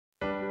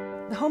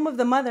The home of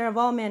the Mother of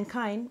all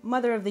mankind,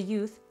 Mother of the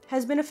Youth,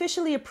 has been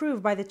officially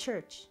approved by the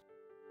Church.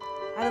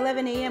 At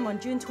 11 a.m. on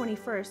June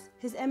 21st,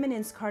 His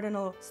Eminence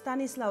Cardinal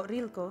Stanislaw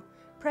Rilko,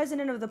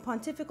 President of the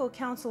Pontifical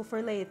Council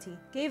for Laity,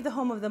 gave the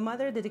home of the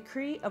Mother the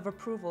decree of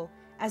approval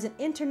as an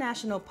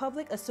international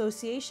public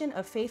association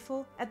of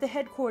faithful at the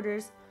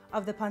headquarters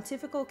of the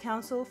Pontifical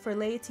Council for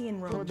Laity in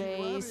Rome.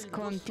 Podéis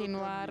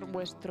continuar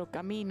vuestro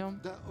camino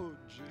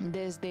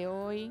desde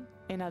hoy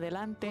en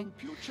adelante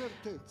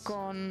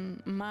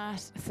con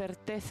más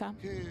certeza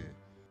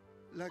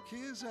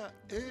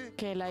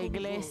que la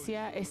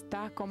Iglesia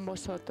está con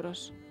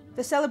vosotros.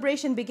 The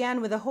celebration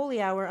began with a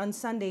holy hour on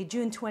Sunday,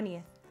 June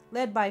 20th,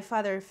 led by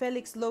Father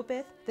Felix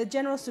Lopez, the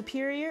General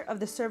Superior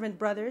of the Servant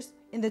Brothers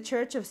in the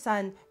Church of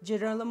San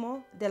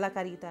Girolamo de la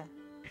Carità.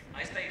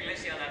 A esta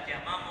iglesia a la que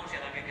amamos y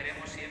a la que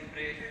queremos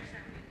siempre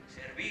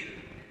servir,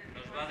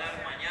 nos va a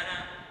dar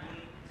mañana un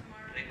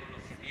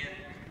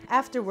reconocimiento.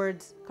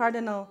 Afterwards,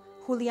 Cardinal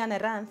Julian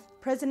Herranz,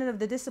 President of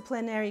the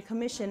Disciplinary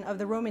Commission of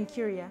the Roman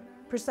Curia,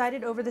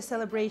 presided over the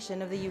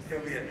celebration of the Eucharist. Yo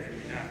voy a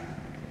terminar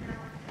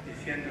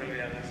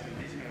diciéndole a la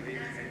Santísima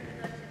Virgen,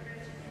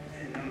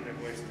 en nombre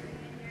vuestro,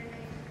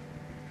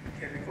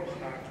 que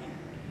recoja aquí.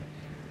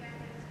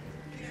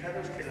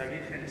 Fijaros que la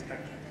Virgen está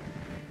aquí.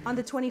 On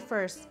the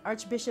 21st,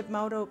 Archbishop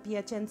Mauro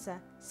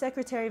Piacenza,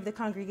 Secretary of the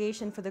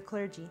Congregation for the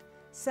Clergy,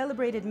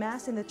 celebrated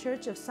Mass in the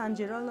Church of San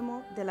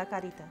Girolamo de la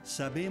Carità.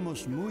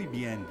 Sabemos muy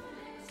bien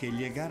que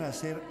llegar a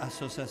ser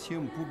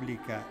asociación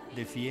pública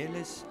de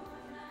fieles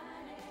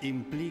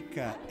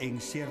implica, en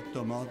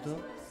cierto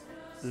modo,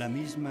 la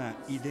misma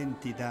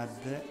identidad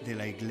de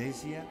la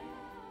Iglesia,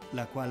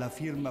 la cual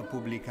afirma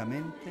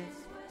públicamente: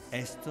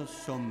 estos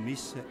son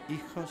mis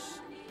hijos,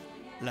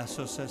 la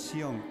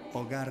asociación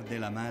Hogar de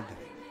la Madre.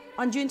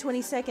 On June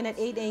 22nd at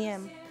 8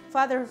 a.m.,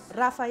 Father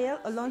Rafael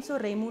Alonso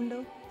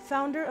Raimundo,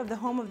 founder of the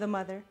Home of the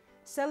Mother,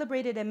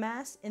 celebrated a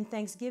Mass in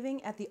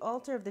thanksgiving at the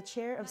altar of the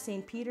Chair of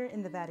St. Peter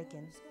in the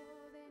Vatican.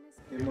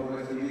 Hemos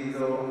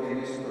recibido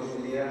en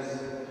estos días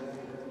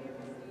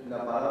la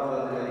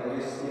palabra de la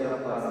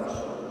Iglesia para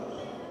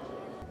nosotros.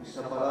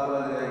 Esa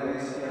palabra de la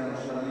Iglesia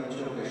nos ha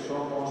dicho que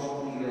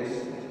somos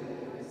Iglesia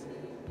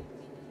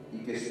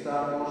y que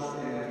estamos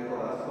en el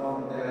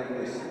corazón de la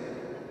Iglesia.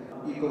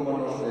 Y como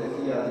nos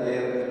decía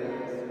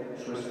ayer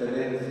Su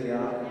Excelencia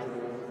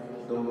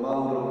Don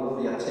Mauro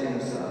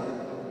Piacenza,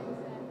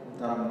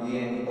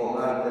 también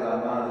Hogar de la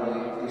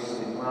Madre,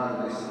 ese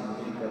madre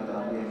significa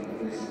también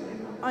Iglesia.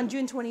 On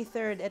June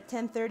 23rd at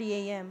 10:30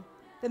 a.m.,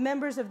 the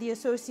members of the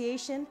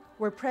association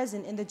were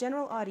present in the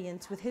general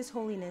audience with His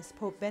Holiness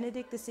Pope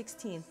Benedict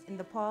XVI in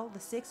the Paul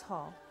VI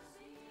Hall.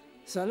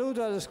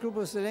 Saludo a los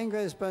grupos de lengua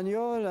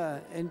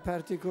española, en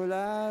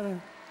particular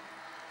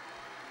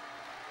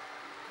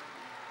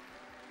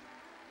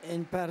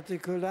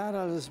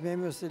a los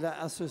miembros de la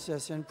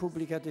Asociación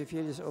Pública de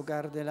Fieles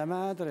Hogar de la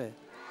Madre.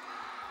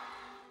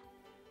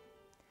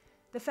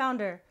 The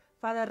founder,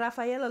 Father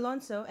Rafael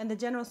Alonso, and the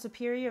General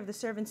Superior of the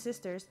Servant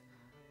Sisters,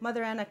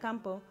 Mother Ana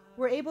Campo,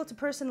 were able to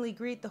personally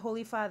greet the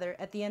Holy Father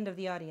at the end of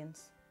the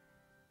audience.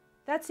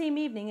 That same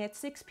evening at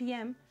 6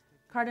 p.m.,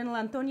 Cardinal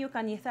Antonio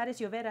Cañizares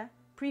Llovera,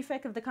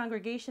 Prefect of the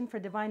Congregation for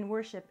Divine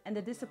Worship and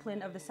the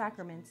Discipline of the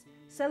Sacraments,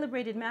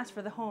 celebrated Mass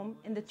for the home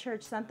in the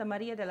Church Santa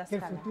María de la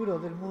Scala. El futuro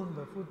del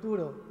mundo,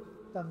 futuro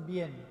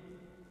también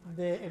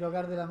del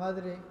Hogar de la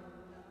Madre,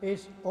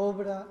 es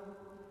obra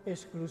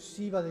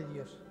exclusiva de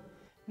Dios.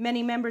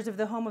 Many members of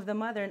the Home of the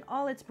Mother and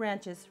all its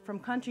branches from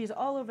countries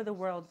all over the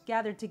world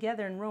gathered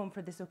together in Rome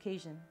for this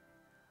occasion.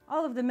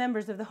 All of the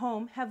members of the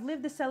home have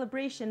lived the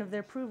celebration of their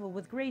approval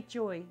with great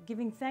joy,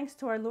 giving thanks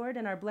to our Lord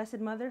and our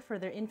Blessed Mother for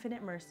their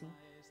infinite mercy.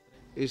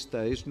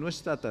 Esta es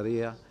nuestra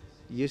tarea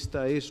y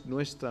esta es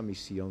nuestra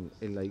misión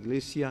en la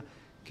Iglesia,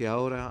 que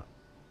ahora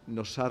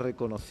nos ha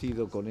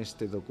reconocido con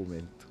este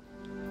documento.